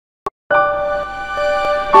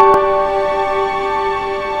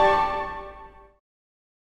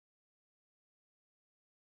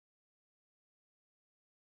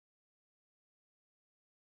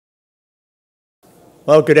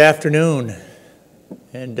Well, good afternoon,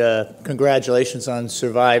 and congratulations on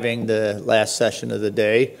surviving the last session of the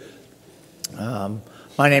day. My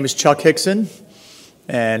name is Chuck Hixon,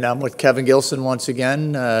 and I'm with Kevin Gilson once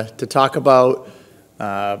again to talk about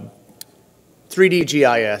 3D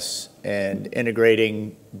GIS and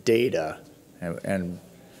integrating data. And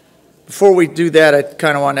before we do that, I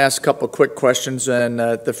kind of want to ask a couple of quick questions, and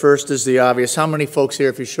the first is the obvious. How many folks here,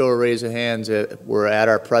 if you show a raise of hands, were at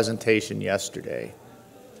our presentation yesterday?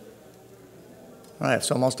 All right,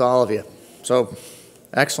 so almost all of you. So,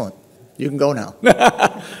 excellent. You can go now.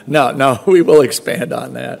 No, we will expand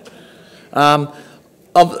on that.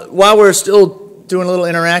 While we're still doing a little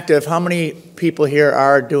interactive, how many people here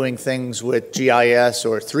are doing things with GIS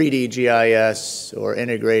or 3D GIS or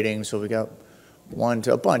integrating? So we got one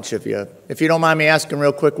to a bunch of you. If you don't mind me asking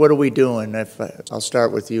real quick, what are we doing? I'll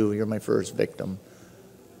start with you. You're my first victim.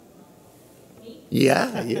 Me?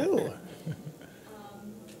 Yeah, you.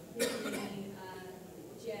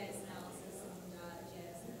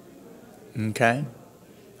 Okay.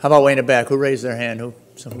 How about way in the back? Who raised their hand?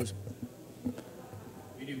 Who's?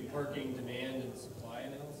 We do parking demand and supply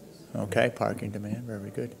analysis. Okay, parking demand, very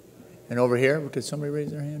good. And over here, did somebody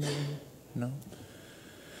raise their hand over here? No?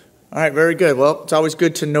 All right, very good. Well, it's always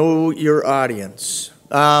good to know your audience.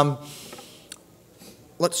 Let's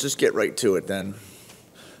just get right to it then.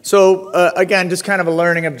 So, again, just kind of a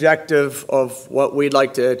learning objective of what we'd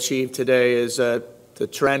like to achieve today is the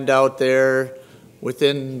trend out there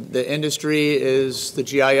within the industry is the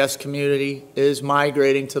GIS community is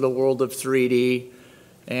migrating to the world of 3D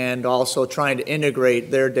and also trying to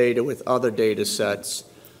integrate their data with other data sets.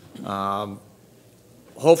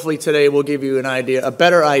 Hopefully today we'll give you a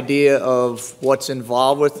better idea of what's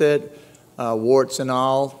involved with it, warts and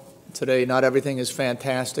all. Today not everything is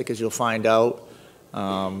fantastic, as you'll find out.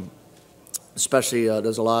 Especially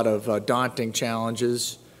there's a lot of daunting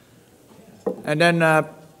challenges. And then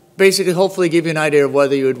basically, hopefully give you an idea of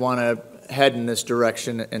whether you would want to head in this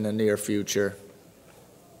direction in the near future.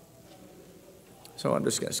 So I'm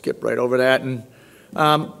just going to skip right over that. And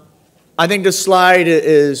I think this slide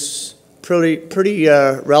is pretty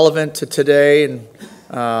relevant to today. And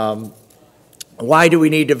why do we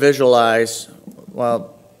need to visualize?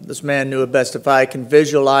 Well, this man knew it best. If I can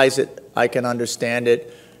visualize it, I can understand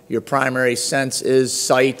it. Your primary sense is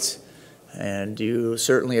sight. And you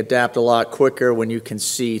certainly adapt a lot quicker when you can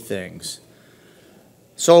see things.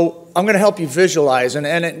 So I'm going to help you visualize, and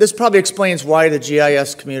this probably explains why the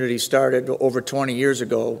GIS community started over 20 years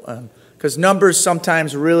ago, because numbers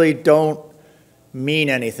sometimes really don't mean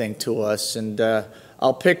anything to us. And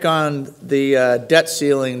I'll pick on the debt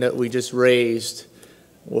ceiling that we just raised,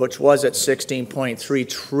 which was at $16.3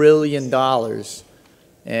 trillion.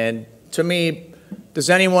 And to me, does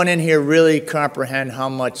anyone in here really comprehend how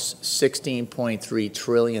much $16.3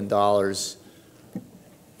 trillion? It's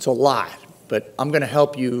a lot, but I'm going to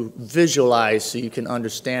help you visualize so you can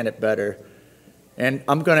understand it better. And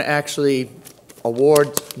I'm going to actually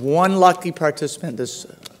award one lucky participant this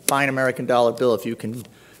fine American dollar bill if you can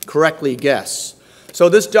correctly guess. So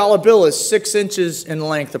this dollar bill is 6 inches in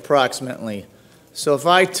length approximately. So if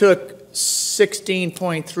I took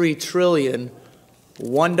 16.3 trillion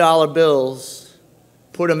 $1 bills,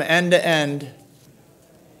 put them end to end,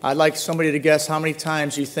 I'd like somebody to guess how many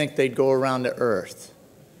times you think they'd go around the earth.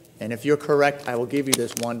 And if you're correct, I will give you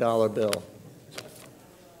this $1 bill.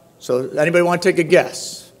 So anybody want to take a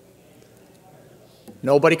guess?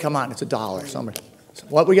 Nobody? Come on, it's $1. Somebody.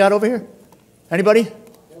 What we got over here? Anybody?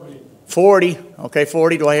 40. Okay,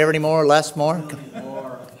 40. Do I hear any more? Less? More?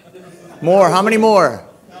 More. How many more?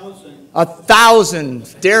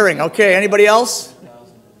 1,000. Daring. Okay, anybody else?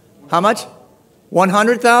 How much?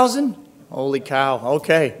 100,000? Holy cow.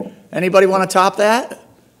 Okay. Anybody want to top that?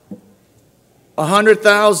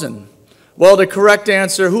 100,000. Well, the correct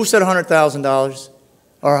answer, who said $100,000?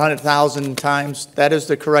 Or 100,000 times? That is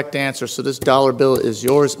the correct answer. So this dollar bill is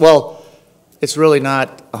yours. Well, it's really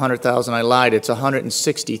not 100,000. I lied. It's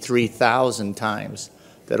 163,000 times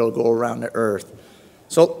that it'll go around the earth.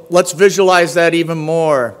 So let's visualize that even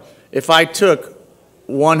more. If I took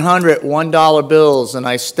 100 $1 bills and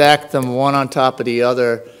I stacked them one on top of the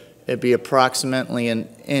other, it'd be approximately an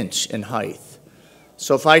inch in height.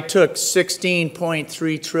 So if I took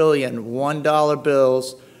 16.3 trillion $1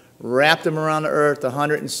 bills, wrapped them around the earth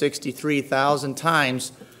 163,000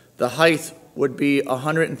 times, the height would be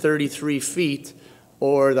 133 feet,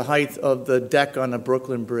 or the height of the deck on the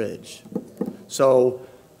Brooklyn Bridge. So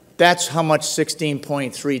that's how much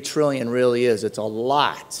 16.3 trillion really is. It's a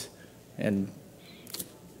lot. And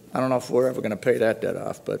I don't know if we're ever going to pay that debt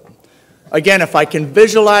off, but again, if I can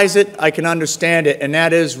visualize it, I can understand it, and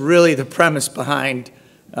that is really the premise behind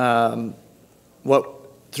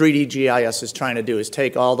what 3D GIS is trying to do, is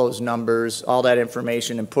take all those numbers, all that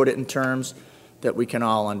information, and put it in terms that we can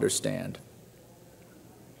all understand.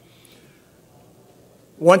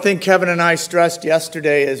 One thing Kevin and I stressed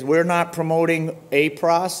yesterday is we're not promoting a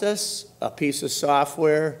process, a piece of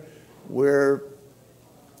software. We're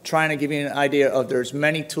trying to give you an idea of there's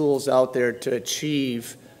many tools out there to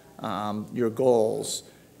achieve your goals.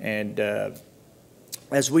 And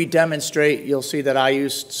as we demonstrate, you'll see that I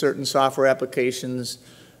use certain software applications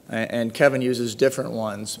and Kevin uses different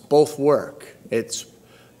ones. Both work. It's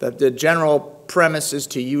the general premise is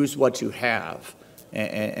to use what you have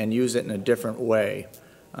and use it in a different way.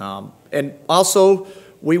 And also,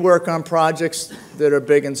 we work on projects that are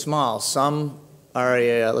big and small. Some are,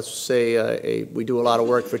 let's say, we do a lot of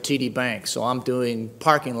work for TD Bank, so I'm doing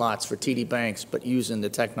parking lots for TD Banks, but using the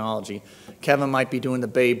technology. Kevin might be doing the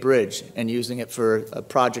Bay Bridge and using it for a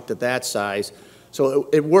project of that size. So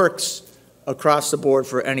it works across the board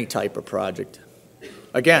for any type of project.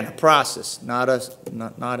 Again, a process, not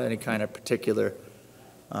any kind of particular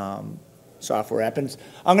software app. And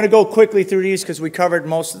I'm going to go quickly through these because we covered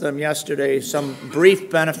most of them yesterday. Some brief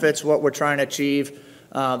benefits, what we're trying to achieve.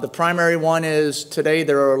 The primary one is today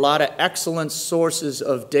there are a lot of excellent sources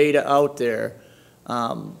of data out there.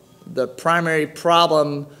 The primary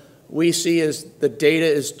problem we see is the data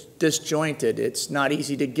is disjointed. It's not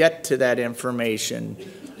easy to get to that information,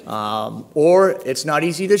 or it's not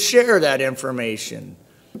easy to share that information.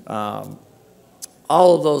 All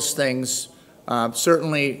of those things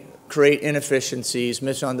certainly create inefficiencies,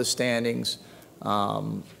 misunderstandings,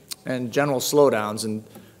 and general slowdowns. And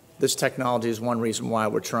this technology is one reason why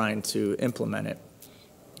we're trying to implement it.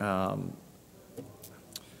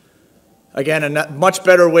 Again, a much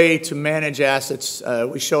better way to manage assets.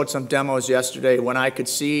 We showed some demos yesterday when I could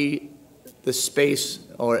see the space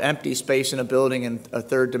or empty space in a building in a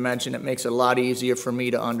third dimension. It makes it a lot easier for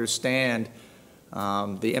me to understand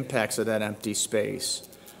the impacts of that empty space.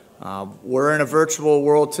 We're in a virtual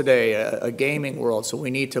world today, a gaming world, so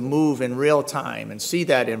we need to move in real time and see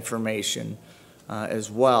that information as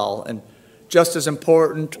well. And just as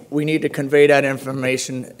important, we need to convey that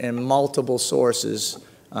information in multiple sources,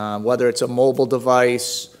 whether it's a mobile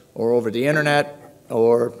device or over the internet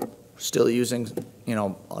or still using,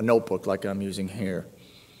 a notebook like I'm using here.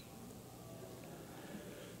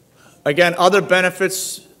 Again, other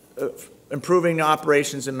benefits, improving the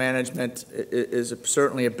operations and management is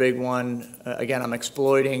certainly a big one. Again, I'm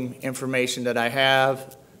exploiting information that I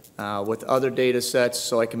have with other data sets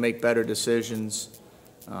so I can make better decisions.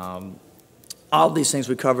 All of these things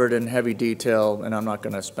we covered in heavy detail, and I'm not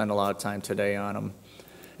going to spend a lot of time today on them.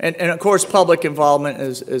 And of course, public involvement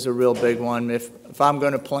is a real big one. If I'm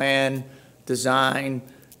going to plan, design,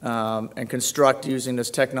 and construct using this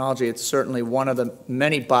technology, it's certainly one of the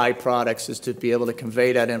many byproducts is to be able to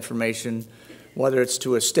convey that information, whether it's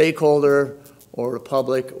to a stakeholder or a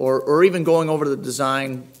public, or even going over to the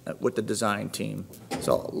design with the design team.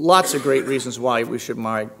 So lots of great reasons why we should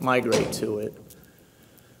migrate to it.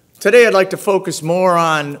 Today I'd like to focus more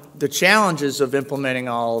on the challenges of implementing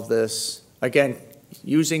all of this. Again,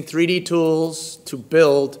 using 3D tools to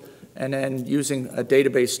build and then using a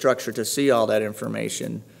database structure to see all that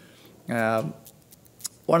information. One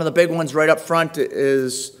of the big ones right up front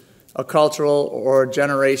is a cultural or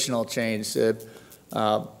generational change.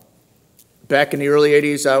 Back in the early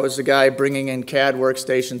 80s, I was the guy bringing in CAD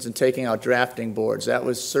workstations and taking out drafting boards. That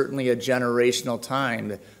was certainly a generational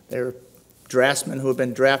time. There were draftsmen who have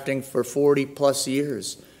been drafting for 40 plus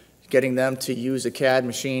years. Getting them to use a CAD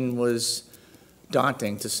machine was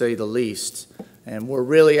daunting, to say the least. And we're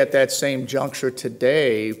really at that same juncture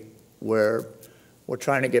today where we're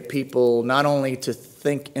trying to get people not only to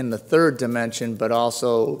think in the third dimension, but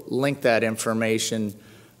also link that information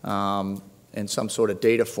in some sort of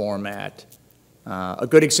data format. A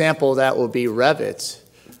good example of that will be Revit.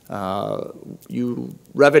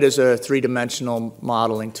 Revit is a three-dimensional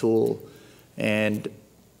modeling tool, and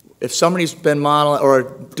if somebody's been modeling or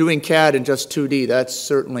doing CAD in just 2D, that's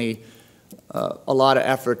certainly a lot of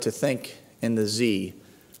effort to think in the Z.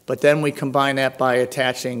 But then we combine that by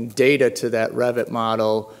attaching data to that Revit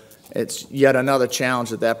model. It's yet another challenge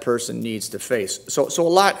that that person needs to face. So a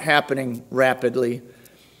lot happening rapidly.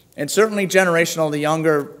 And certainly generational, the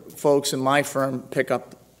younger folks in my firm pick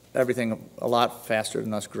up everything a lot faster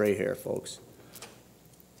than us gray hair folks.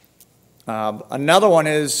 Another one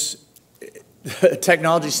is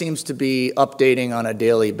technology seems to be updating on a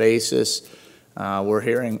daily basis. We're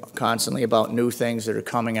hearing constantly about new things that are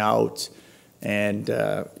coming out. And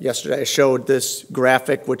yesterday I showed this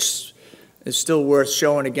graphic, which is still worth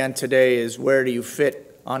showing again today is where do you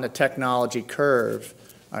fit on the technology curve?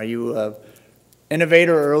 Are you an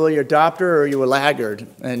innovator, early adopter, or are you a laggard?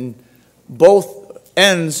 And both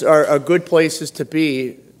ends are good places to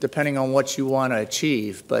be depending on what you want to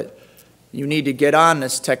achieve. But you need to get on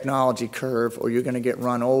this technology curve or you're going to get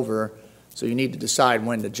run over. So you need to decide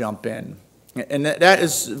when to jump in. And that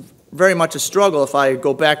is very much a struggle. If I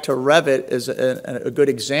go back to Revit as a good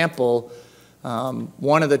example,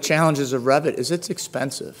 one of the challenges of Revit is it's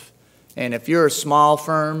expensive. And if you're a small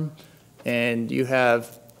firm and you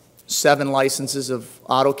have 7 licenses of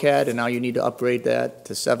AutoCAD and now you need to upgrade that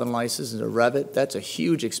to 7 licenses of Revit, that's a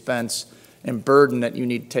huge expense and burden that you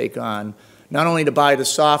need to take on. Not only to buy the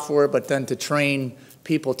software, but then to train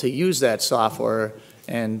people to use that software.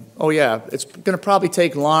 And, oh yeah, it's going to probably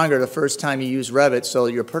take longer the first time you use Revit, so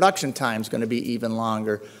your production time is going to be even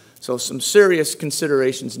longer. So some serious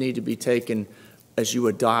considerations need to be taken as you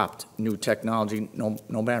adopt new technology,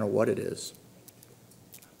 no matter what it is.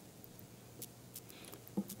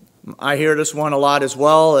 I hear this one a lot as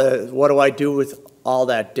well. What do I do with all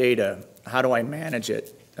that data? How do I manage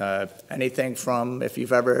it? Anything from, if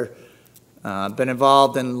you've ever been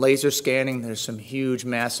involved in laser scanning, there's some huge,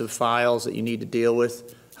 massive files that you need to deal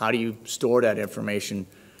with. How do you store that information?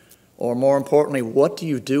 Or more importantly, what do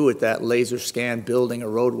you do with that laser scan building a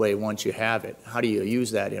roadway once you have it? How do you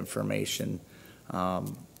use that information?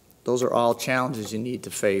 Those are all challenges you need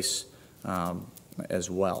to face as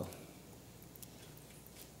well.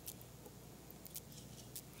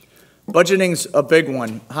 Budgeting's a big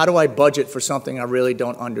one. How do I budget for something I really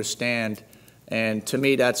don't understand? And to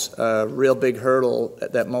me, that's a real big hurdle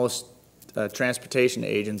that most transportation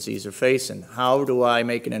agencies are facing. How do I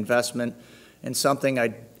make an investment in something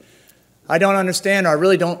I don't understand, or I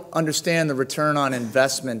really don't understand the return on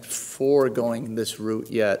investment for going this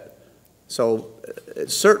route yet? So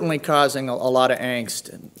it's certainly causing a lot of angst.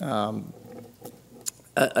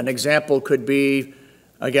 An example could be,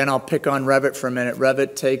 again, I'll pick on Revit for a minute.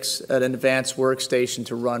 Revit takes an advanced workstation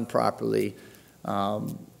to run properly.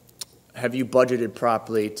 Have you budgeted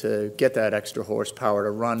properly to get that extra horsepower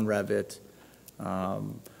to run Revit?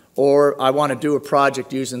 Or I want to do a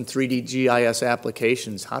project using 3D GIS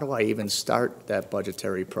applications. How do I even start that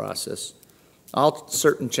budgetary process? All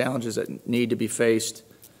certain challenges that need to be faced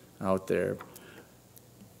out there.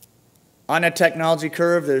 On that technology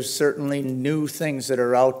curve, there's certainly new things that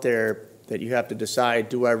are out there that you have to decide,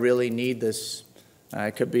 do I really need this?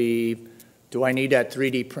 It could be, do I need that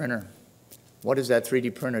 3D printer? What is that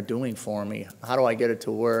 3D printer doing for me? How do I get it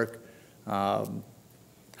to work? How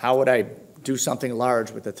would I do something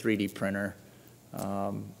large with a 3D printer?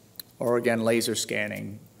 Or again, laser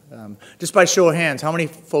scanning. Just by show of hands, how many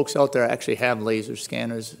folks out there actually have laser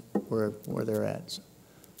scanners where they're at?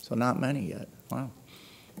 So not many yet. Wow,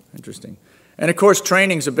 interesting. And of course,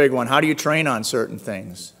 training's a big one. How do you train on certain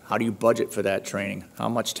things? How do you budget for that training? How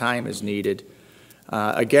much time is needed?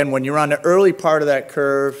 Again, when you're on the early part of that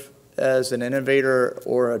curve, as an innovator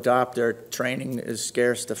or adopter, training is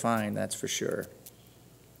scarce to find, that's for sure.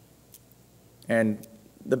 And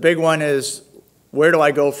the big one is, where do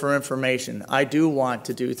I go for information? I do want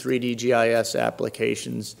to do 3D GIS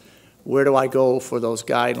applications. Where do I go for those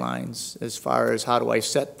guidelines as far as how do I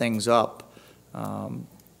set things up?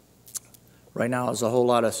 Right now, there's a whole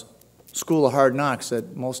lot of school of hard knocks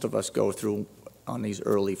that most of us go through on these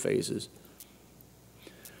early phases.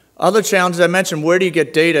 Other challenges I mentioned, where do you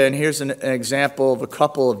get data? And here's an example of a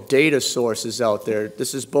couple of data sources out there.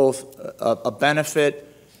 This is both a benefit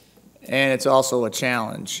and it's also a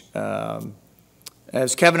challenge.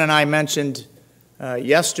 As Kevin and I mentioned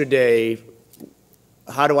yesterday,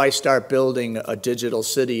 how do I start building a digital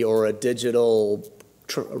city or a digital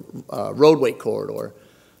roadway corridor?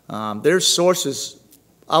 There's sources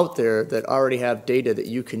out there that already have data that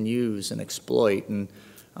you can use and exploit. And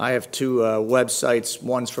I have 2 websites,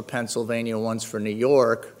 one's for Pennsylvania, one's for New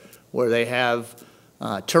York, where they have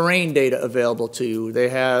terrain data available to you. They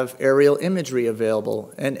have aerial imagery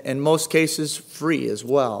available, and in most cases free as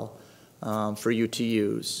well for you to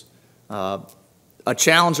use. A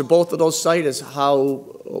challenge of both of those sites is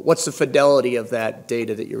what's the fidelity of that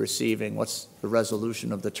data that you're receiving? What's the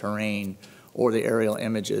resolution of the terrain or the aerial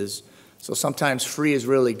images? So sometimes free is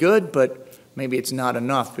really good, but maybe it's not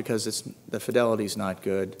enough because the fidelity's not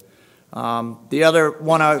good. The other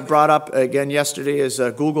one I brought up again yesterday is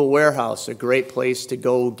Google Warehouse, a great place to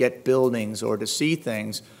go get buildings or to see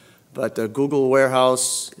things. But the Google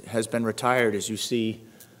Warehouse has been retired, as you see.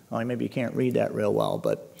 Well, maybe you can't read that real well,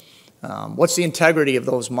 but what's the integrity of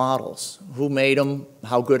those models? Who made them?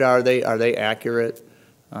 How good are they? Are they accurate?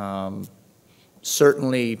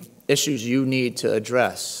 Certainly, issues you need to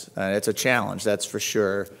address. It's a challenge, that's for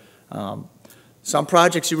sure. Some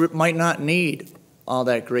projects you might not need all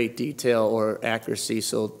that great detail or accuracy,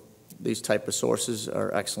 so these type of sources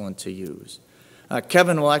are excellent to use.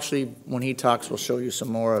 Kevin will actually, when he talks, will show you some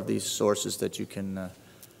more of these sources that you can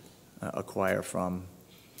acquire from.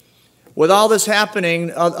 With all this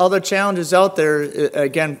happening, other challenges out there,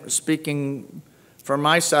 again, speaking from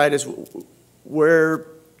my side, is we're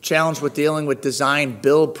challenged with dealing with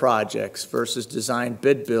design-build projects versus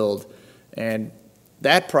design-bid-build. And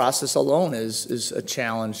that process alone is a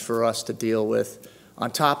challenge for us to deal with,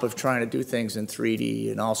 on top of trying to do things in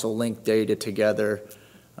 3D and also link data together.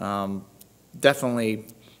 Definitely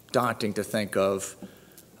daunting to think of.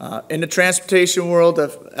 In the transportation world,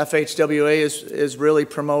 FHWA is really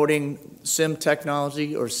promoting CIM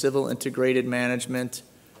technology, or Civil Integrated Management,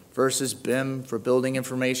 versus BIM for building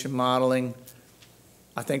information modeling.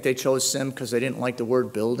 I think they chose CIM because they didn't like the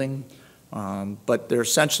word building, but they're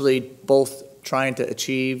essentially both trying to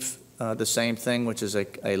achieve the same thing, which is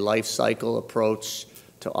a life cycle approach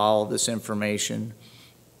to all of this information.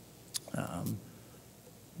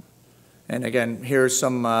 And again, here's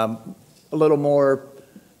some a little more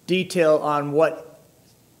detail on what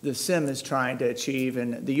the CIM is trying to achieve.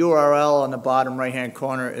 And the URL on the bottom right-hand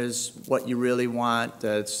corner is what you really want.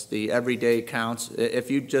 That's the everyday counts. If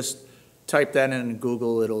you just type that in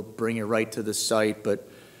Google, it'll bring you right to the site. But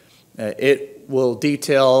it will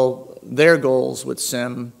detail their goals with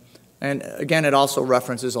CIM. And again, it also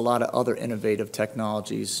references a lot of other innovative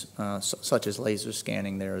technologies, such as laser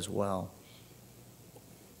scanning there as well.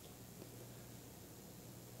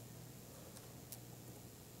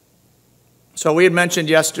 So we had mentioned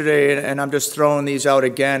yesterday, and I'm just throwing these out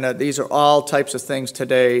again, these are all types of things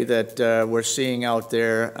today that we're seeing out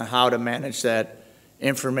there, how to manage that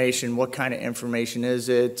information, what kind of information is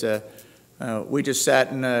it. We just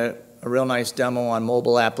sat in a real nice demo on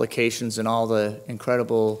mobile applications and all the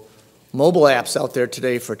incredible mobile apps out there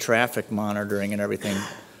today for traffic monitoring and everything.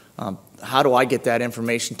 How do I get that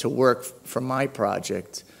information to work for my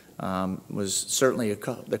project was certainly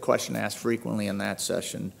the question asked frequently in that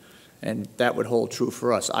session. And that would hold true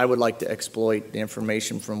for us. I would like to exploit the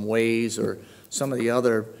information from Waze or some of the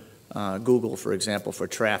other, Google, for example, for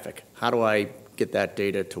traffic. How do I get that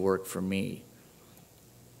data to work for me?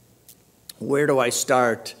 Where do I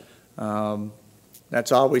start?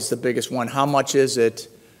 That's always the biggest one. How much is it?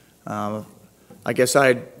 I guess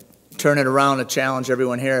I'd turn it around and challenge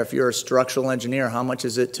everyone here. If you're a structural engineer, how much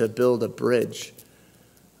is it to build a bridge?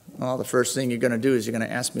 Well, the first thing you're going to do is you're going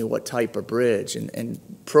to ask me what type of bridge and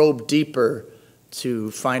probe deeper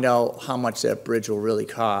to find out how much that bridge will really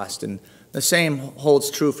cost. And the same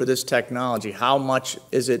holds true for this technology. How much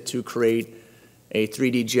is it to create a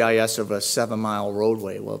 3D GIS of a 7-mile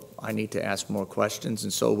roadway? Well, I need to ask more questions,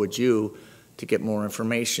 and so would you, to get more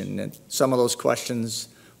information. And some of those questions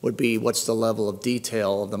would be, what's the level of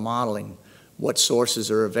detail of the modeling? What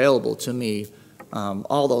sources are available to me?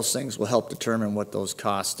 All those things will help determine what those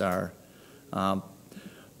costs are.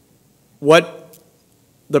 What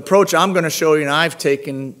the approach I'm going to show you and I've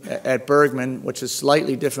taken at Bergmann, which is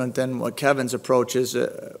slightly different than what Kevin's approach is,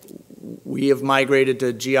 we have migrated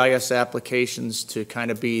to GIS applications to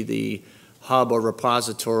kind of be the hub or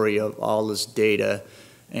repository of all this data.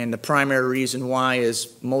 And the primary reason why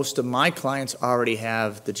is most of my clients already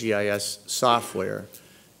have the GIS software.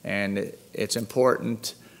 And it's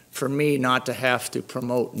important for me not to have to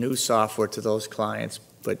promote new software to those clients,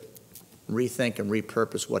 but rethink and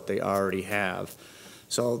repurpose what they already have.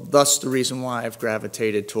 So thus the reason why I've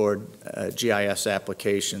gravitated toward GIS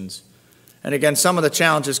applications. And again, some of the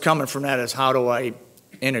challenges coming from that is, how do I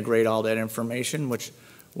integrate all that information, which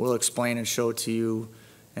we'll explain and show to you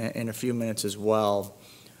in a few minutes as well.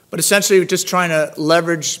 But essentially, we're just trying to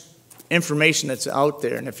leverage information that's out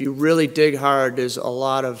there. And if you really dig hard, there's a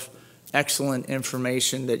lot of excellent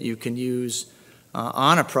information that you can use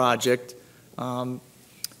on a project. And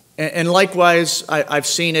likewise, I've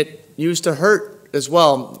seen it used to hurt as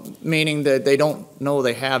well, meaning that they don't know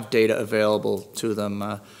they have data available to them.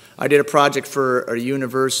 I did a project for a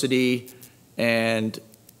university, and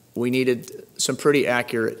we needed some pretty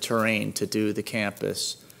accurate terrain to do the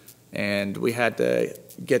campus. And we had to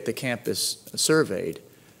get the campus surveyed.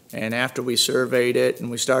 And after we surveyed it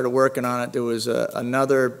and we started working on it, there was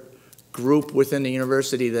another group within the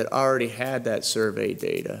university that already had that survey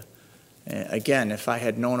data. Again, if I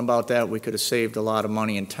had known about that, we could have saved a lot of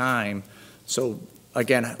money and time. So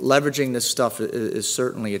again, leveraging this stuff is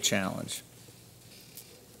certainly a challenge.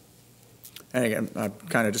 And again, I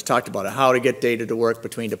kind of just talked about it, how to get data to work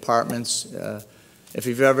between departments. if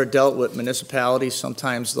you've ever dealt with municipalities,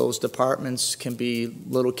 sometimes those departments can be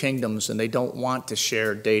little kingdoms and they don't want to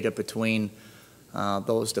share data between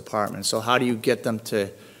those departments. So how do you get them to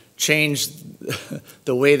change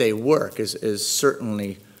the way they work is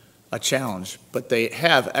certainly a challenge. But they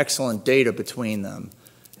have excellent data between them,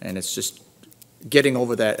 and it's just getting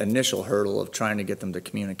over that initial hurdle of trying to get them to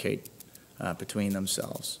communicate between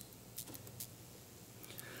themselves.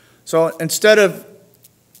 So instead of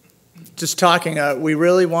just talking, we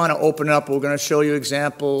really want to open up. We're going to show you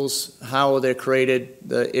examples, how they're created,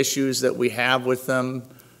 the issues that we have with them,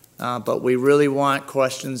 but we really want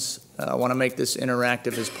questions. I want to make this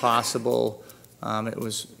interactive as possible. It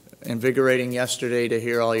was invigorating yesterday to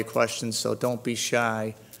hear all your questions, so don't be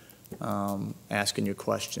shy asking your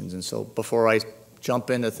questions. And so before I jump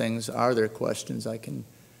into things, are there questions I can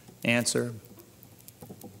answer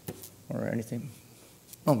or anything?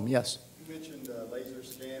 Oh, yes. You mentioned laser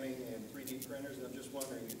scanning and 3D printers, and I'm just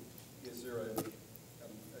wondering, is there a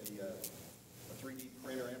 3D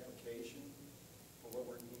printer application for what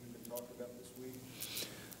we've been talking about this week?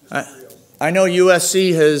 I know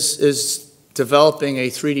USC is developing a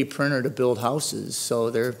 3D printer to build houses,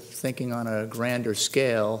 so they're thinking on a grander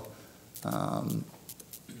scale. And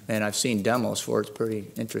I've seen demos for it. It's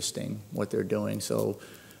pretty interesting what they're doing. So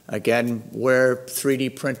again, where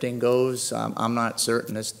 3D printing goes, I'm not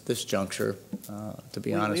certain at this juncture, to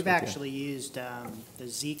be honest with you. We've actually used the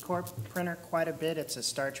Z-Corp printer quite a bit. It's a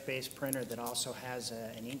starch-based printer that also has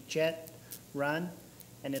an inkjet run,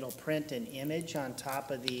 and it'll print an image on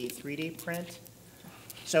top of the 3D print.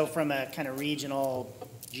 So from a kind of regional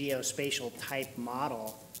geospatial type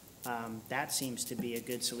model, that seems to be a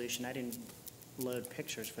good solution. I didn't load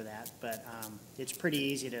pictures for that, but it's pretty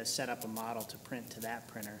easy to set up a model to print to that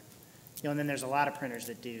printer. You know, and then there's a lot of printers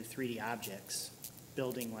that do 3D objects,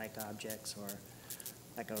 building-like objects, or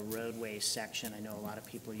like a roadway section. I know a lot of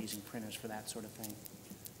people are using printers for that sort of thing.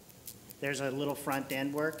 There's a little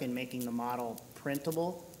front-end work in making the model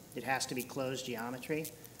printable. It has to be closed geometry,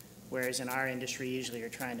 whereas in our industry, usually you're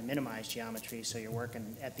trying to minimize geometry, so you're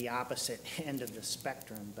working at the opposite end of the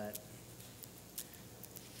spectrum. But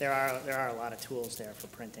there are a lot of tools there for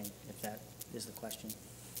printing, if that is the question.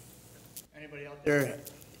 Anybody out there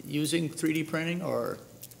using 3D printing or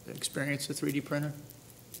experience a 3D printer?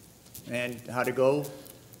 And how to go?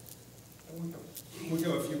 We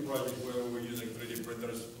have a few projects where we're using 3D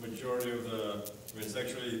printers. Majority of it's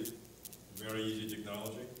actually very easy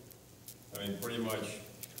technology. I mean, pretty much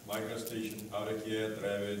MicroStation, AutoCAD,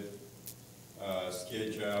 Revit,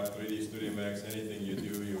 SketchUp, 3D Studio Max, anything you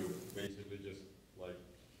do, you basically just, like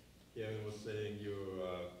Kevin was saying, you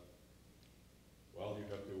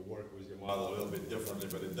have to work with your model a little bit differently,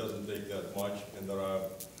 but it doesn't take that much, and there are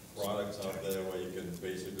products out there where you can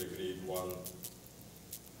basically create one,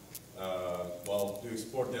 to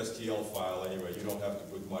export the STL file anyway, you don't have to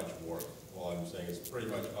put much work. All I'm saying is pretty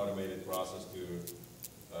much automated process to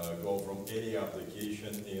go from any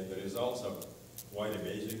application, and the results are quite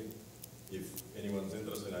amazing. If anyone's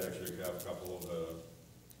interested, I actually have a couple of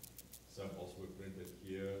samples we printed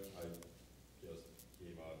here. I just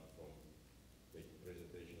came out from making a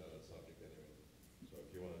presentation on that subject anyway. So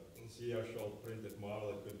if you want to see our actual printed model,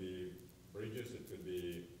 it could be bridges, it could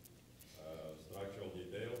be structural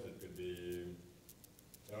details, it could be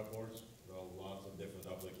airports. Well, lots of different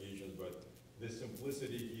applications, but the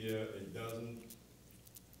simplicity here, it doesn't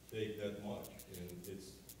take that much, and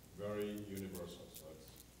it's very universal. So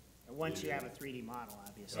it's Once you have a 3D model,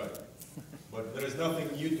 obviously. right. But there is nothing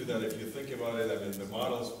new to that if you think about it. I mean, the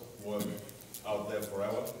models were out there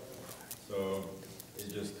forever, so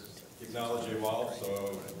it just technology evolved,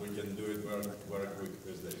 so we can do it very, very quick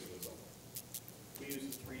these days. That's all. We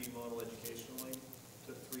use a 3D model educationally.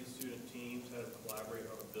 Took 3 student teams, had to collaborate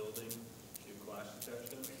on a building, do clash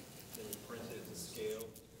detection, then we printed it to scale,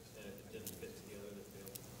 and it didn't fit together. They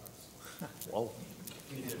failed the class. Whoa.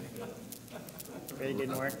 It didn't fit. Really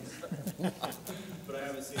didn't work? But I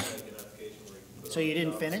haven't seen like an application where you can put So on you the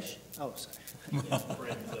didn't top finish? Oh, sorry. and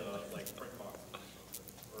print like print boxes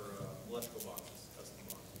or electrical boxes, custom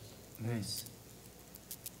boxes. Nice.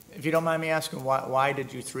 If you don't mind me asking, why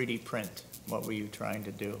did you 3D print? What were you trying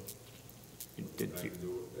to do?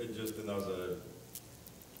 It's just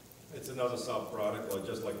another sub-product, like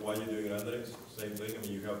just like while you're doing renderings, same thing. I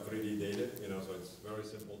mean, you have 3D data, so it's very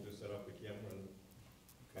simple to set up the camera and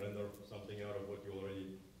render something out of what you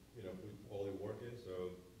already, put all your work in.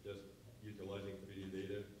 So just utilizing 3D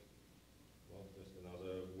data, well, just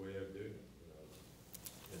another way of doing it.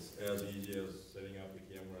 It's as easy as setting up the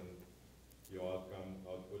camera and your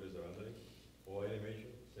output is rendering or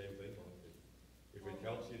animation, same thing. If it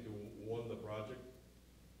helps you to won the project,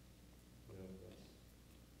 that's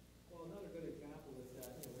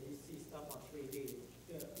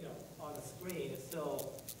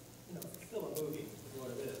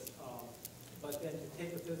but then to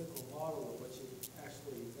take a physical model of what you've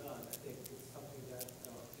actually done, I think is something that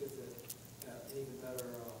gives it an even better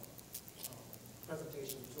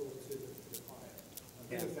presentation tool to the client. A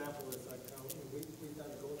good example is like, we've done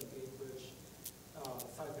a Golden Gate Bridge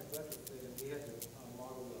seismic retrofit, and we had to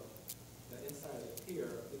model the inside of the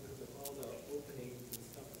pier because of all the openings and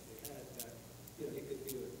stuff that they had, that, you know, you could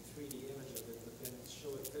do a 3D image of it, but then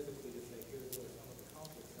show it physically to say, here's where some of the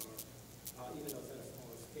conflicts are. Even though it's at a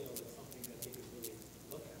smaller scale, it's something that you could really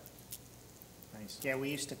look at. Nice. Yeah, we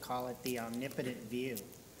used to call it the omnipotent view.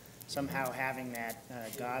 Somehow having that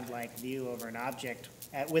godlike view over an object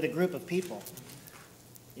with a group of people,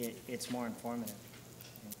 it's more informative.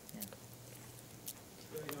 Yeah.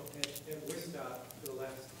 You know, at WISDOT, for the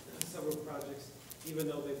last several projects, even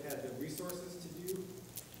though they've had the resources to do,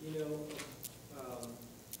 you know,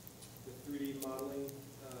 the 3D modeling,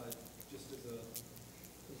 just as a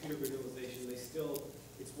computer visualization, they still,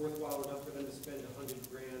 it's worthwhile enough for them to spend $100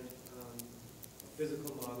 grand on a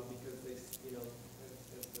physical model, because they, you know,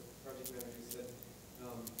 as the project manager said,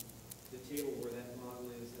 the table where that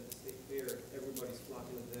model is at the state fair, everybody's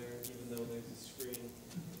flocking to there, even though there's a screen,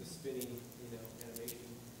 the spinning, you know, animation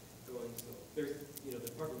going. So there's, you know,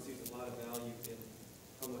 the department sees a lot of value in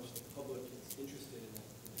how much the public is interested in that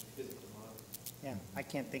physical model. Yeah, I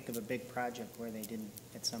can't think of a big project where they didn't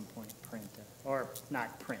at some point print, or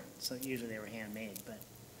not print, so usually they were handmade, but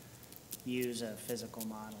use a physical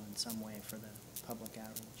model in some way for the public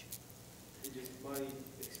outreach. And just my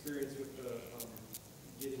experience with the,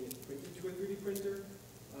 getting it printed to a 3D printer,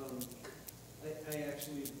 I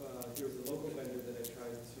actually, there was a local vendor that I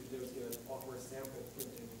tried to, that was going to offer a sample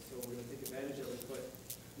printing, so we're going to take advantage of it. But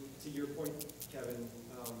to your point, Kevin,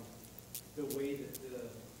 the way that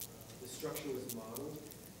the structure was modeled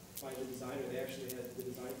by the designer, they actually had, the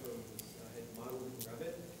design firm was, had modeled in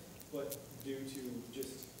Revit, but due to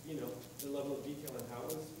just, you know, the level of detail on how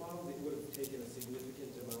it was modeled, it would have taken a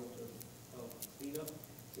significant amount of cleanup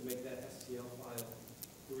to make that STL file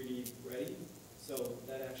 3D ready. So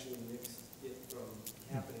that actually mixed it from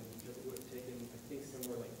happening, because it would have taken, I think,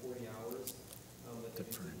 somewhere like 40 hours.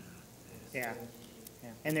 Yeah. Yeah,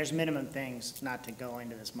 and there's minimum things, not to go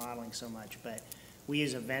into this modeling so much, but we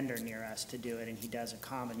use a vendor near us to do it, and he does a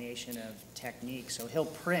combination of techniques. So he'll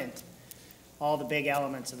print all the big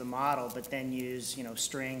elements of the model, but then use, you know,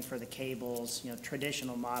 string for the cables, you know,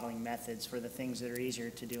 traditional modeling methods for the things that are easier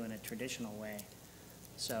to do in a traditional way.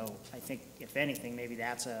 So I think, if anything, maybe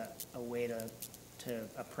that's a way to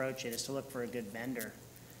approach it, is to look for a good vendor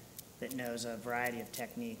that knows a variety of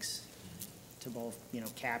techniques to both, you know,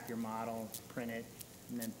 cap your model, print it,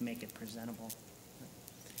 and then make it presentable.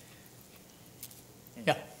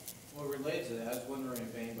 Yeah. Well, related to that, I was wondering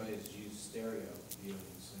if anybody's used stereo viewing,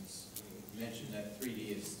 since you mentioned that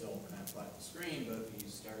 3D is still kind of flat to screen, but if you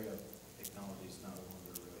use stereo technology, it's not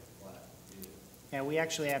longer really flat. Yeah, we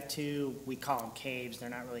actually have two, we call them caves, they're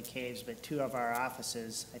not really caves, but two of our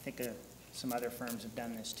offices, I think some other firms have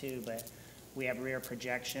done this too, but we have rear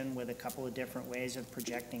projection with a couple of different ways of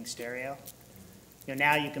projecting stereo. You know,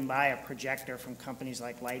 now you can buy a projector from companies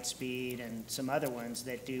like Lightspeed and some other ones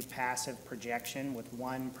that do passive projection with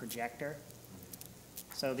one projector.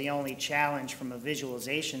 So the only challenge from a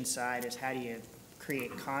visualization side is, how do you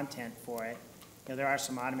create content for it? You know, there are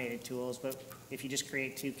some automated tools, but if you just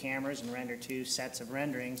create two cameras and render two sets of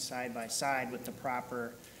renderings side by side with the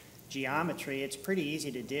proper geometry, it's pretty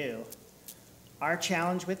easy to do. Our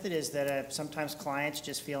challenge with it is that sometimes clients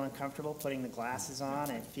just feel uncomfortable putting the glasses on,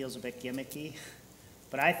 and it feels a bit gimmicky.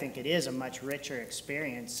 But I think it is a much richer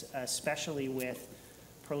experience, especially with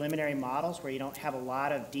preliminary models where you don't have a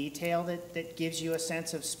lot of detail that gives you a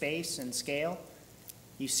sense of space and scale.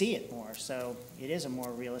 You see it more, so it is a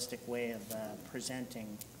more realistic way of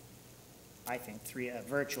presenting, I think,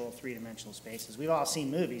 virtual three-dimensional spaces. We've all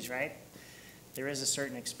seen movies, right? There is a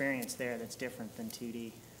certain experience there that's different than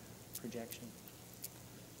 2D projection.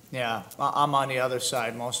 Yeah, I'm on the other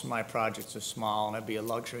side. Most of my projects are small, and it'd be a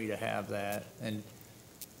luxury to have that. And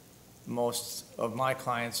most of my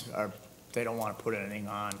clients they don't want to put anything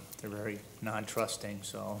on. They're very non-trusting,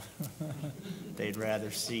 so they'd rather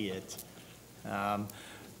see it.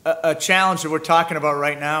 A challenge that we're talking about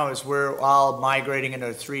right now is we're all migrating into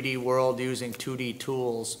a 3D world using 2D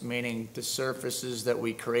tools, meaning the surfaces that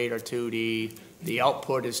we create are 2D, the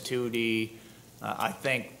output is 2D. I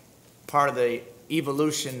think part of the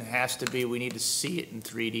evolution has to be we need to see it in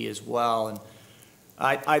 3D as well. And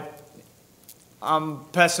I'm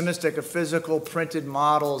pessimistic. A physical printed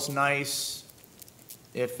model is nice.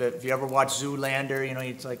 If you ever watch Zoolander, you know,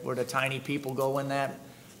 it's like where the tiny people go in that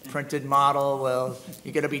printed model. Well,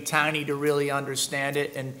 you got to be tiny to really understand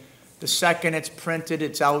it. And the second it's printed,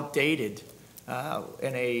 it's outdated.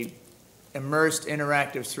 in a immersed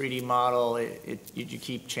interactive 3D model, you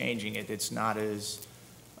keep changing it. It's not as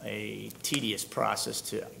a tedious process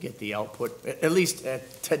to get the output, at least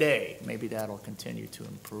today. Maybe that'll continue to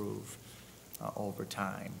improve over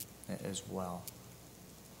time as well.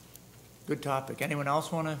 Good topic. Anyone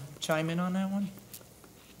else want to chime in on that one?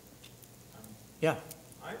 Yeah.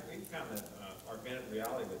 We found that augmented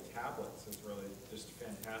reality with tablets is really just a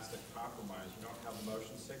fantastic compromise. You don't have the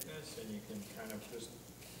motion sickness, and you can kind of just,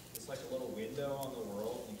 it's like a little window on the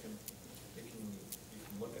world. You can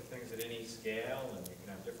look at things at any scale, and you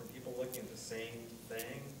can have different people looking at the same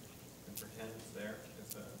thing and pretend it's there.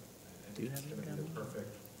 It's going to be the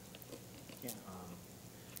perfect. Yeah.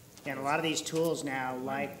 And a lot of these tools now,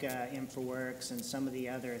 like InfraWorks and some of the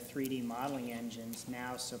other 3D modeling engines,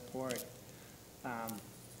 now support,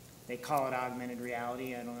 they call it augmented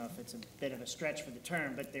reality. I don't know if it's a bit of a stretch for the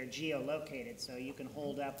term, but they're geolocated. So you can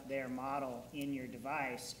hold up their model in your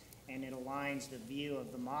device, and it aligns the view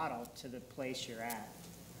of the model to the place you're at.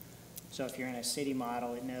 So if you're in a city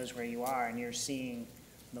model, it knows where you are, and you're seeing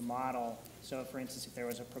the model. So for instance, if there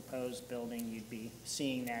was a proposed building, you'd be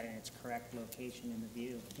seeing that in its correct location in the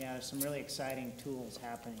view. Yeah, there's some really exciting tools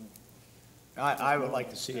happening. I would like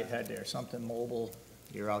to see it head there, something mobile.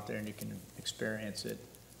 You're out there and you can experience it.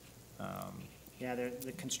 Yeah,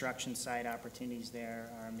 the construction site opportunities there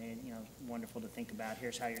are made, wonderful to think about.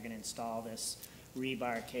 Here's how you're going to install this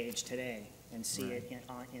rebar cage today and see it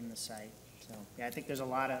in the site. So yeah, I think there's a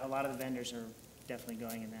lot of the vendors are definitely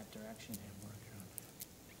going in that direction.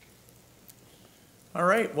 All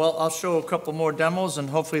right, well, I'll show a couple more demos, and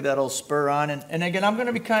hopefully that'll spur on. And again, I'm going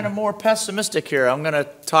to be kind of more pessimistic here. I'm going to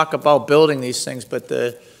talk about building these things, but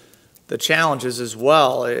the challenges as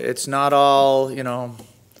well. It's not all,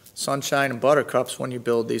 sunshine and buttercups when you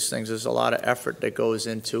build these things. There's a lot of effort that goes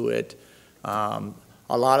into it. A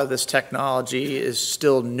lot of this technology is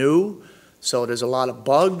still new, so there's a lot of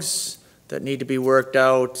bugs that need to be worked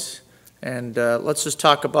out. And let's just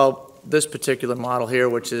talk about this particular model here,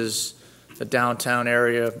 which is the downtown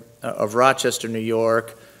area of Rochester, New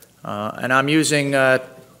York. And I'm using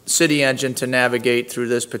CityEngine to navigate through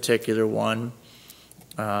this particular one.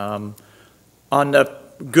 On the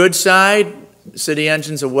good side,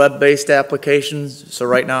 CityEngine's a web-based application. So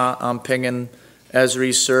right now I'm pinging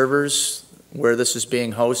Esri servers where this is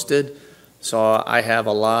being hosted. So I have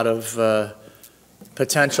a lot of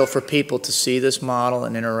potential for people to see this model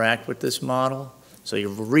and interact with this model. So you're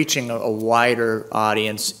reaching a wider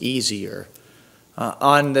audience easier.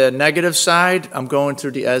 On the negative side, I'm going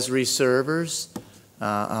through the Esri servers.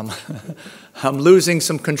 I'm losing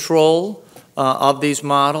some control of these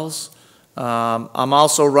models. I'm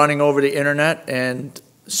also running over the internet, and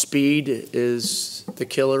speed is the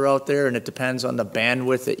killer out there, and it depends on the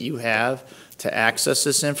bandwidth that you have to access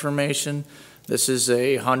this information. This is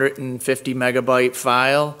a 150 megabyte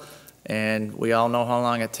file, and we all know how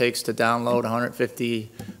long it takes to download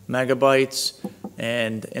 150 megabytes.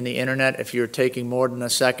 And in the internet, if you're taking more than a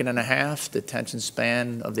second and a half, the attention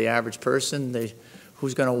span of the average person,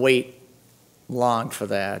 who's going to wait long for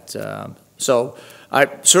that? So I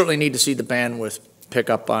certainly need to see the bandwidth pick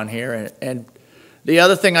up on here. And the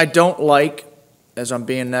other thing I don't like, as I'm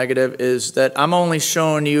being negative, is that I'm only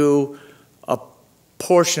showing you a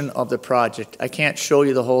portion of the project. I can't show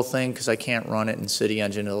you the whole thing because I can't run it in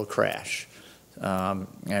CityEngine. It'll crash.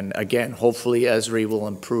 And again, hopefully Esri will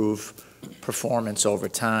improve performance over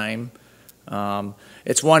time.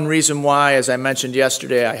 It's one reason why, as I mentioned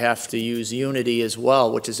yesterday, I have to use Unity as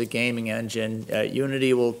well, which is a gaming engine.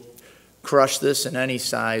 Unity will crush this in any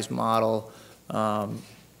size model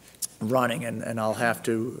running, and I'll have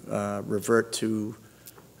to revert to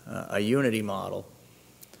a Unity model.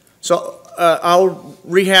 So I'll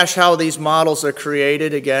rehash how these models are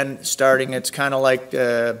created. Again, starting, it's kind of like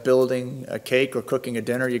building a cake or cooking a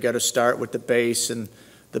dinner. You got to start with the base, and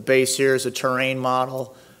the base here is a terrain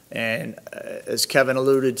model. And as Kevin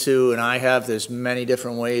alluded to, and I have, there's many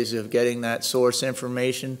different ways of getting that source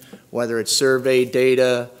information, whether it's survey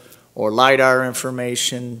data or LiDAR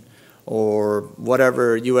information or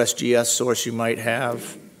whatever USGS source you might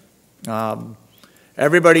have.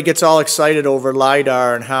 Everybody gets all excited over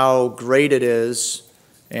LiDAR and how great it is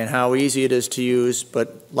and how easy it is to use,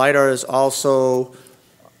 but LiDAR is also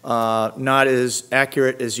not as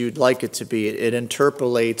accurate as you'd like it to be. It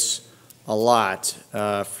interpolates a lot.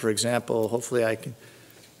 For example, hopefully I can,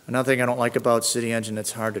 another thing I don't like about CityEngine,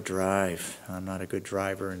 it's hard to drive. I'm not a good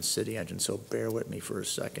driver in CityEngine, so bear with me for a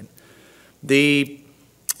second. The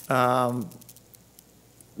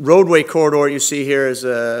roadway corridor you see here is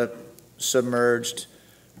a submerged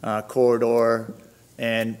corridor,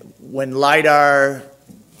 and when LiDAR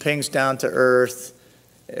pings down to earth.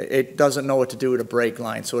 It doesn't know what to do with a break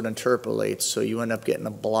line, so it interpolates, so you end up getting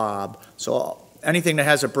a blob. So anything that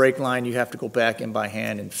has a break line, you have to go back in by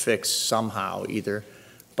hand and fix somehow, either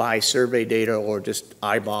by survey data or just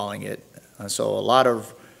eyeballing it. So a lot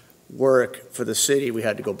of work for the city, we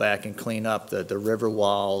had to go back and clean up the river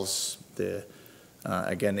walls,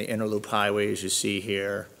 again, the interloop highways you see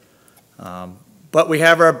here. But we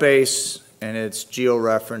have our base, and it's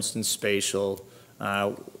geo-referenced and spatial,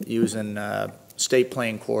 using state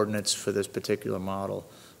plane coordinates for this particular model,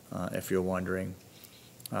 if you're wondering.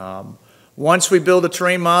 Once we build a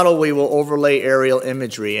terrain model, we will overlay aerial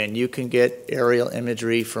imagery, and you can get aerial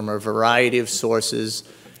imagery from a variety of sources.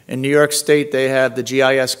 In New York State, they have the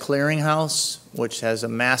GIS Clearinghouse, which has a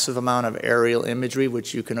massive amount of aerial imagery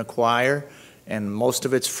which you can acquire, and most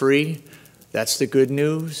of it's free. That's the good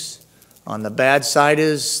news. On the bad side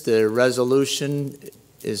is the resolution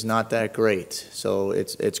is not that great, so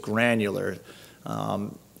it's granular.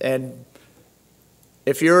 And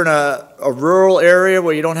if you're in a rural area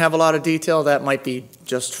where you don't have a lot of detail, that might be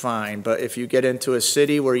just fine. But if you get into a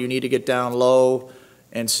city where you need to get down low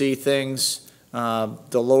and see things, the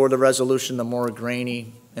lower the resolution, the more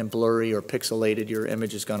grainy and blurry or pixelated your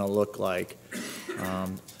image is going to look like.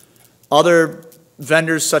 Other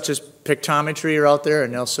vendors such as Pictometry are out there,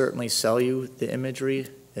 and they'll certainly sell you the imagery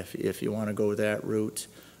if you want to go that route.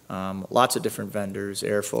 Lots of different vendors,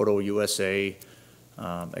 Airphoto USA,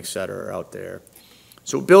 et cetera, are out there.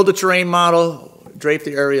 So build a terrain model, drape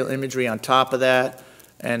the aerial imagery on top of that,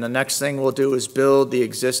 and the next thing we'll do is build the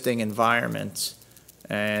existing environment.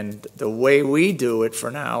 And the way we do it for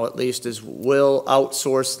now, at least, is we'll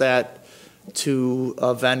outsource that to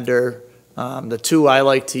a vendor. The two I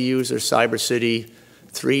like to use are CyberCity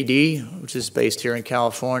 3D, which is based here in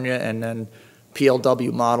California, and then PLW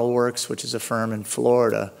ModelWorks, which is a firm in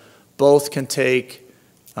Florida. Both can take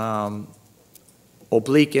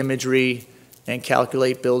oblique imagery and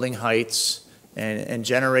calculate building heights and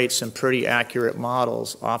generate some pretty accurate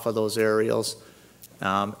models off of those aerials.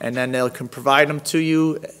 And then they can provide them to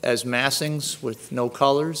you as massings with no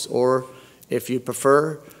colors, or if you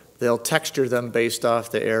prefer, they'll texture them based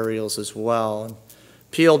off the aerials as well. And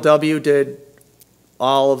PLW did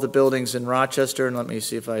all of the buildings in Rochester, and let me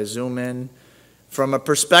see if I zoom in. From a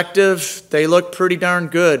perspective, they look pretty darn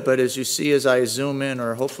good, but as you see as I zoom in,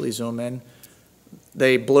 or hopefully zoom in,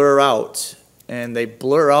 they blur out. And they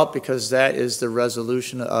blur out because that is the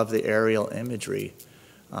resolution of the aerial imagery.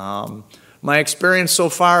 My experience so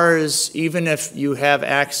far is even if you have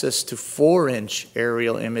access to 4-inch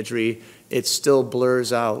aerial imagery, it still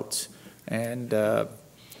blurs out. And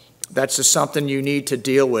that's just something you need to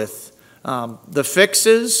deal with. The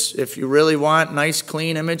fixes, if you really want nice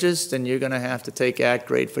clean images, then you're going to have to take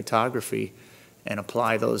at-grade photography and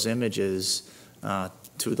apply those images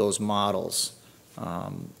to those models,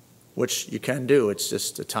 which you can do. It's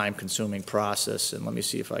just a time-consuming process. And let me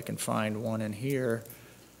see if I can find one in here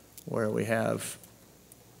where we have,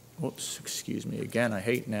 oops, excuse me again, I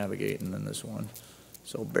hate navigating in this one,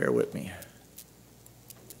 so bear with me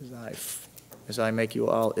as I make you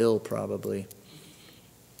all ill probably.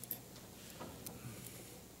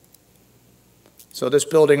 So this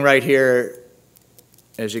building right here,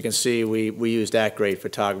 as you can see, we used at-grade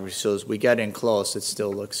photography, so as we get in close, it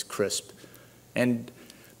still looks crisp. And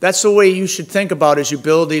that's the way you should think about as you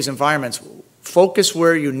build these environments. Focus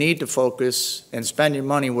where you need to focus and spend your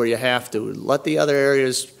money where you have to. Let the other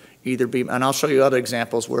areas either be, and I'll show you other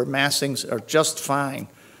examples where massings are just fine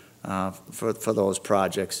for those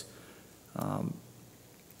projects. Charles?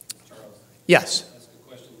 Yes? Ask a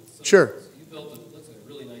question. So, Sure. So you built looks like a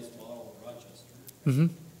really nice model in Rochester. Mm-hmm.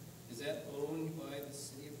 Is that owned by the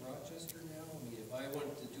city of Rochester now? I mean, if I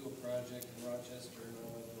wanted to do a project in Rochester and I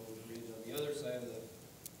wanted to build a bridge on the other side of the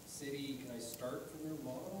city, can I start from their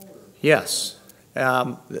model? Or? Yes.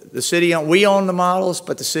 The city, we own the models,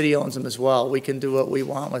 but the city owns them as well. We can do what we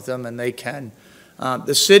want with them, and they can.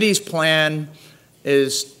 The city's plan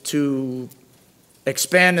is to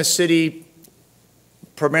expand the city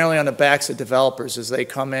primarily on the backs of developers. As they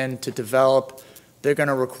come in to develop, they're going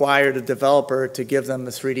to require the developer to give them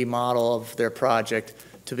the 3D model of their project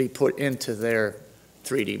to be put into their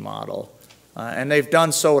 3D model. And they've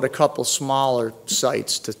done so at a couple smaller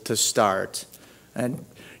sites to start. And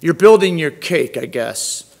you're building your cake, I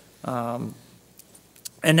guess. And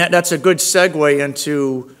that's a good segue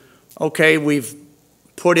into, okay, we've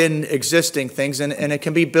put in existing things, and it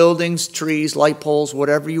can be buildings, trees, light poles,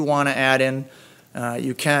 whatever you want to add in,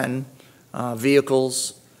 you can,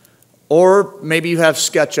 vehicles. Or maybe you have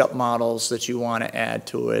SketchUp models that you want to add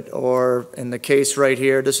to it. Or in the case right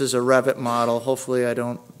here, this is a Revit model. Hopefully I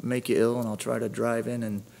don't make you ill, and I'll try to drive in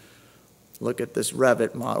and look at this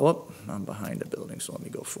Revit model. Whoop, I'm behind the building, so let me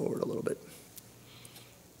go forward a little bit.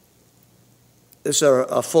 This is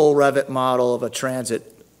a full Revit model of a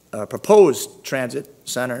proposed transit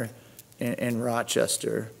center in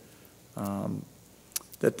Rochester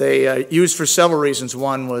that they used for several reasons.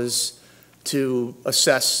 One was to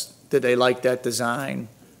assess did they like that design.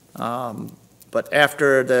 But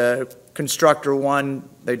after the constructor won,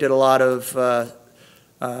 they did a lot of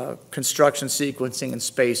construction sequencing and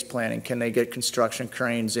space planning. Can they get construction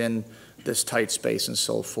cranes in this tight space and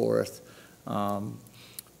so forth?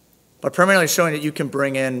 But primarily showing that you can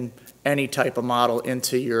bring in any type of model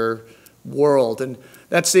into your world. And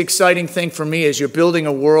that's the exciting thing for me is you're building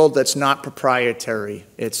a world that's not proprietary.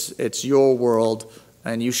 It's your world,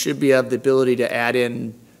 and you should have the ability to add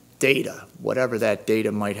in data, whatever that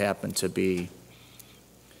data might happen to be.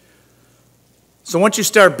 So once you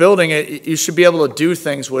start building it, you should be able to do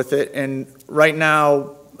things with it. And right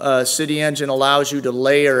now, CityEngine allows you to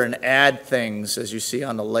layer and add things, as you see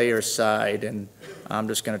on the layer side. And I'm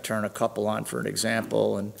just going to turn a couple on for an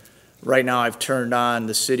example. And right now, I've turned on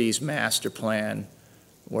the city's master plan,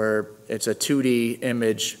 where it's a 2D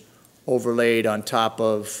image overlaid on top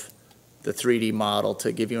of the 3D model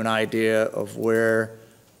to give you an idea of where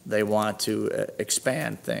they want to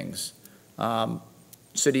expand things.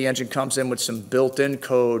 CityEngine comes in with some built-in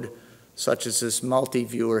code, such as this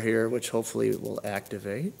multi-viewer here, which hopefully will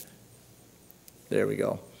activate. There we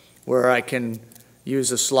go. Where I can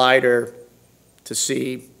use a slider to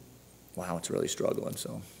see, wow, it's really struggling,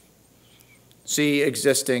 so. See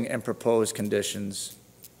existing and proposed conditions.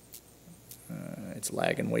 It's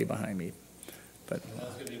lagging way behind me. But that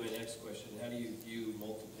was going to be my next question. How do you view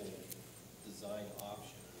multiple design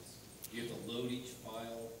options? Do you have to load each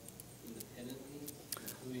file independently,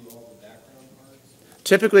 including all the background parts?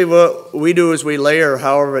 Typically what we do is we layer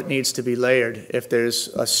however it needs to be layered. If there's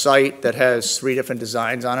a site that has 3 different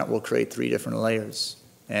designs on it, we'll create 3 different layers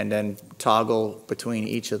and then toggle between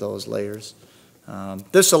each of those layers.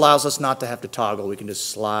 This allows us not to have to toggle. We can just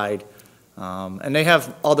slide. And they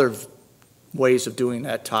have other ways of doing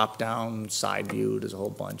that, top-down, side view. There's a whole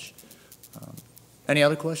bunch. Any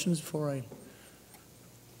other questions before I?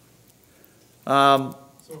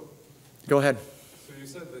 Go ahead. So you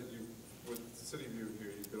said that you, with City View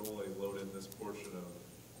here, you could only load in this portion of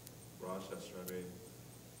Rochester. I mean,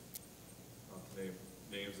 not to name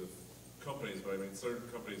names of companies, but I mean, certain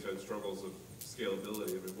companies had struggles of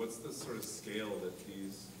scalability. I mean, what's the sort of scale that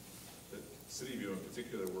that City View in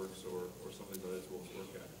particular works, or some of these other tools work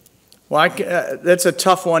at? Well, that's a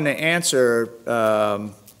tough one to answer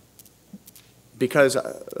because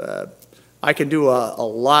I can do a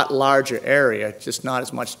lot larger area, just not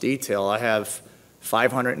as much detail. I have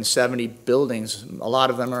 570 buildings. A lot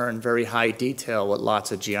of them are in very high detail with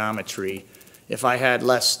lots of geometry. If I had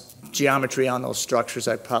less geometry on those structures,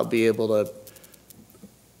 I'd probably be able to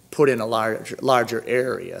put in a larger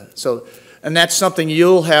area. So, and that's something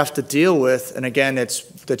you'll have to deal with. And again, it's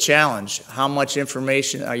the challenge. How much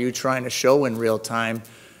information are you trying to show in real time?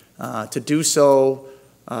 To do so,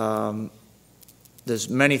 there's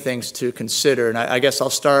many things to consider. And I guess I'll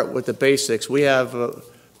start with the basics. We have a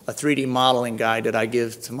 3D modeling guide that I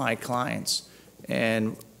give to my clients.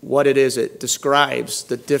 And what it is, it describes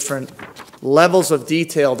the different levels of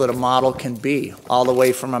detail that a model can be, all the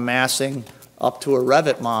way from a massing up to a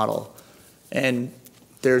Revit model. And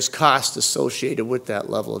there's cost associated with that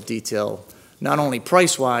level of detail, not only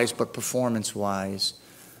price-wise, but performance-wise.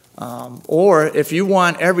 Or if you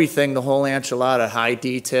want everything, the whole enchilada, high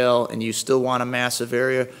detail, and you still want a massive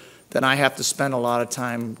area, then I have to spend a lot of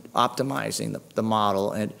time optimizing the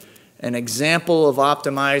model. And an example of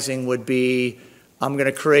optimizing would be, I'm going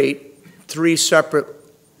to create 3 separate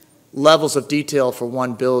levels of detail for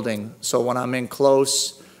one building. So when I'm in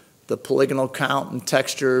close, the polygonal count and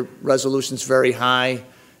texture resolution is very high.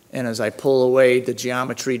 And as I pull away, the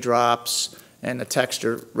geometry drops and the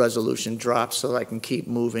texture resolution drops so that I can keep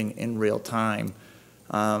moving in real time.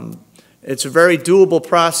 It's a very doable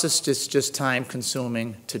process. It's just time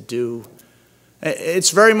consuming to do. It's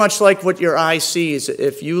very much like what your eye sees.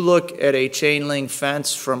 If you look at a chain link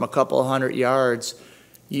fence from a couple hundred yards,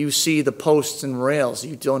 you see the posts and rails.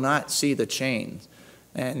 You do not see the chains.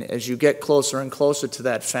 And as you get closer and closer to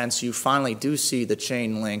that fence, you finally do see the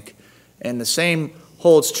chain link. And the same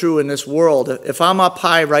holds true in this world. If I'm up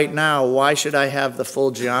high right now, why should I have the full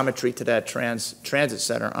geometry to that transit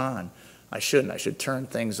center on? I shouldn't. I should turn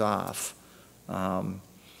things off.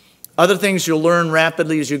 Other things you'll learn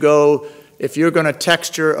rapidly as you go. If you're going to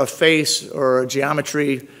texture a face or a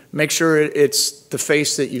geometry, make sure it's the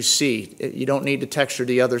face that you see. You don't need to texture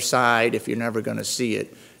the other side if you're never going to see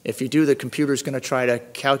it. If you do, the computer's going to try to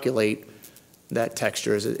calculate that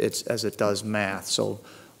texture as it does math. So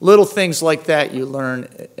little things like that you learn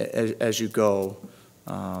as you go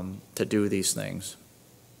to do these things.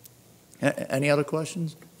 Any other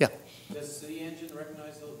questions? Yeah. Does CityEngine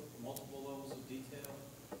recognize the multiple levels of detail,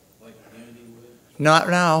 like Unity would? Not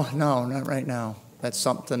now, no, not right now. That's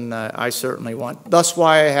something I certainly want. That's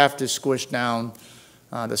why I have to squish down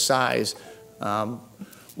the size.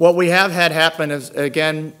 What we have had happen is,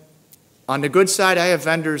 again, on the good side, I have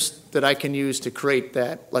vendors that I can use to create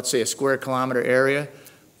that, let's say, a square kilometer area.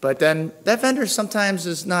 But then that vendor sometimes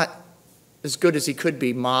is not as good as he could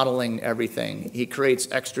be modeling everything. He creates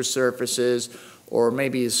extra surfaces, or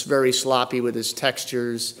maybe is very sloppy with his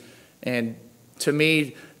textures. And to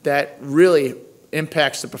me, that really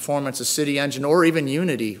impacts the performance of CityEngine or even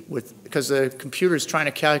Unity, because the computer is trying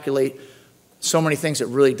to calculate so many things it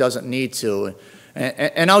really doesn't need to.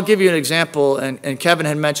 And I'll give you an example, and Kevin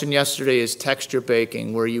had mentioned yesterday, is texture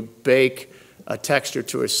baking, where you bake a texture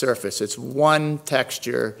to a surface. It's one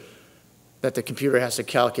texture that the computer has to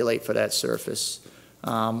calculate for that surface.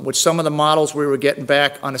 With some of the models we were getting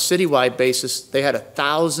back on a citywide basis, they had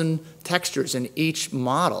 1,000 textures in each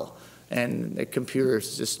model. And the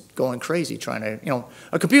computer's just going crazy trying to,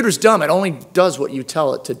 a computer's dumb. It only does what you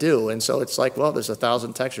tell it to do. And so it's like, well, there's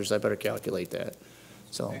 1,000 textures. I better calculate that.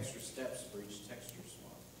 So. Extra steps for each texture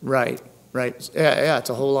swap. Right, right. Yeah, it's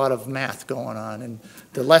a whole lot of math going on. And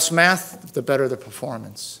the less math, the better the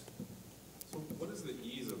performance. So what is the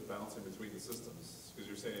ease of bouncing between the systems? Because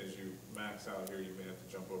you're saying as you max out here, you may have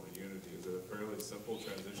to jump over to Unity. Is it a fairly simple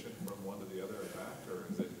transition from one to the other and back,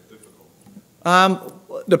 or is it difficult?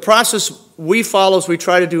 The process we follow is we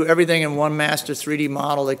try to do everything in one master 3D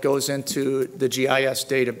model that goes into the GIS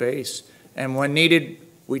database. And when needed,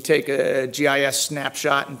 we take a GIS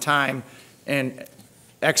snapshot in time and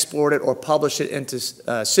export it or publish it into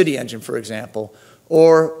CityEngine, for example,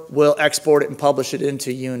 or we'll export it and publish it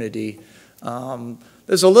into Unity.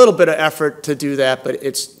 There's a little bit of effort to do that, but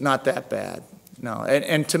it's not that bad. No,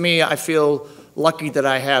 and to me, I feel lucky that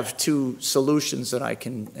I have two solutions that I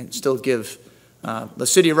can still give. The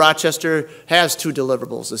City of Rochester has two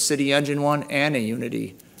deliverables, a CityEngine one and a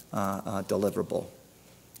Unity deliverable.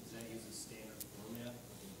 Does that use a standard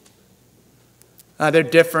format? They're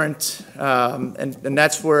different, and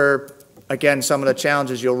that's where, again, some of the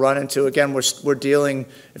challenges you'll run into. Again, we're dealing,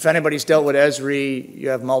 if anybody's dealt with Esri, you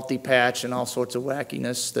have multi-patch and all sorts of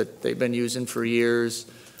wackiness that they've been using for years.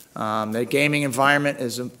 The gaming environment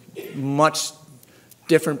is a much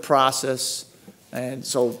different process, and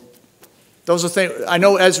so those are things. I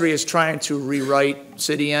know Esri is trying to rewrite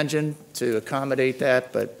CityEngine to accommodate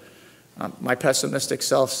that, but my pessimistic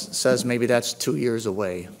self says maybe that's 2 years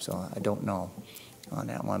away, so I don't know on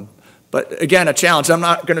that one. But again, a challenge. I'm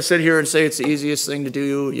not going to sit here and say it's the easiest thing to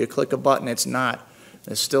do. You click a button, it's not.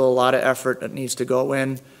 There's still a lot of effort that needs to go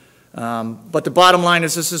in. But the bottom line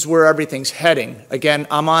is this is where everything's heading. Again,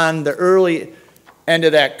 I'm on the early end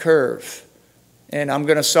of that curve, and I'm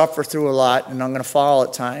going to suffer through a lot, and I'm going to fall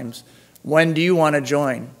at times. When do you want to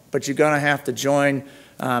join? But you're going to have to join.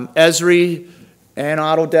 Esri and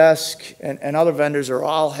Autodesk and other vendors are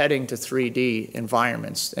all heading to 3D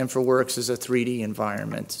environments. InfraWorks is a 3D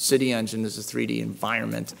environment. CityEngine is a 3D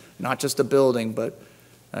environment, not just a building, but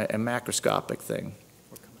a macroscopic thing.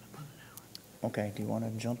 Okay, do you want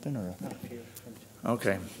to jump in? Or?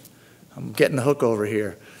 Okay, I'm getting the hook over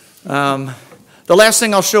here. The last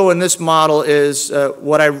thing I'll show in this model is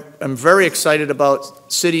what I am very excited about.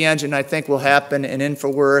 CityEngine, I think, will happen in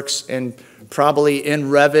InfraWorks and probably in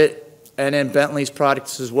Revit and in Bentley's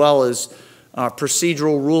products as well, as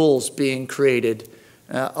procedural rules being created.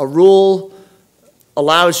 A rule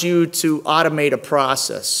allows you to automate a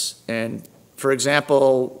process. And for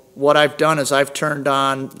example, what I've done is I've turned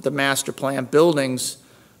on the master plan buildings.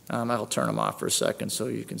 I'll turn them off for a second so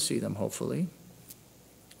you can see them, hopefully.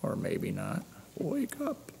 Or maybe not. Wake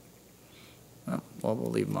up. Oh, well,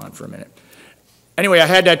 we'll leave them on for a minute. Anyway, I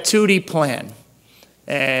had that 2D plan,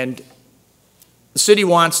 and the city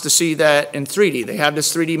wants to see that in 3D. They have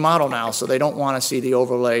this 3D model now, so they don't want to see the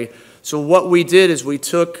overlay. So what we did is we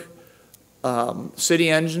took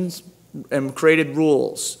CityEngines and created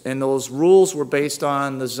rules, and those rules were based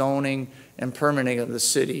on the zoning and permitting of the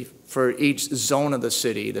city for each zone of the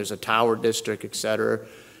city. There's a tower district, et cetera.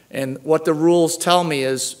 And what the rules tell me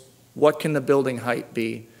is what can the building height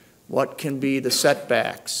be? What can be the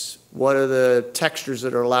setbacks? What are the textures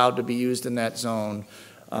that are allowed to be used in that zone?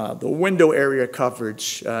 The window area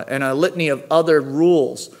coverage, and a litany of other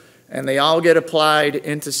rules. And they all get applied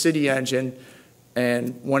into CityEngine.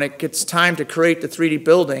 And when it gets time to create the 3D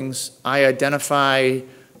buildings, I identify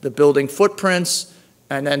the building footprints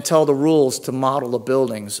and then tell the rules to model the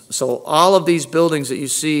buildings. So all of these buildings that you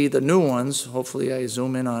see, the new ones, hopefully I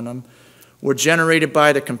zoom in on them, were generated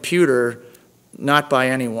by the computer, not by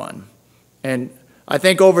anyone. And I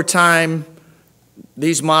think over time,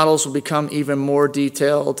 these models will become even more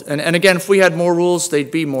detailed. And again, if we had more rules,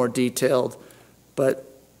 they'd be more detailed. But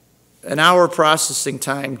an hour processing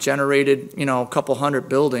time generated, you know, a couple hundred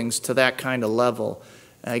buildings to that kind of level.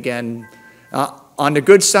 Again, on the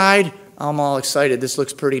good side, I'm all excited. This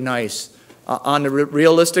looks pretty nice. On the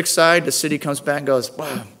realistic side, the city comes back and goes,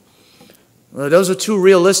 wow, well, those are too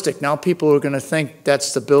realistic. Now people are going to think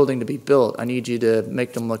that's the building to be built. I need you to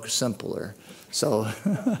make them look simpler. So,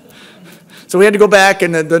 so we had to go back,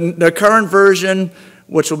 and the current version,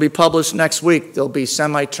 which will be published next week, there'll be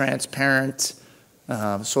semi-transparent,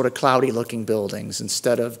 sort of cloudy-looking buildings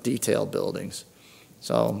instead of detailed buildings.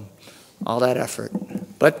 So all that effort.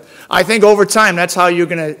 But I think over time, that's how you're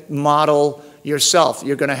going to model yourself.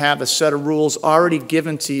 You're going to have a set of rules already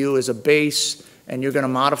given to you as a base, and you're going to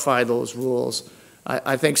modify those rules.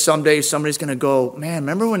 I think someday somebody's going to go, man,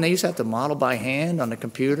 remember when they used to have to model by hand on the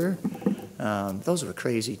computer? Those were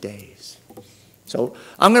crazy days. So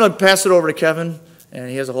I'm going to pass it over to Kevin,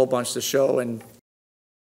 and he has a whole bunch to show. And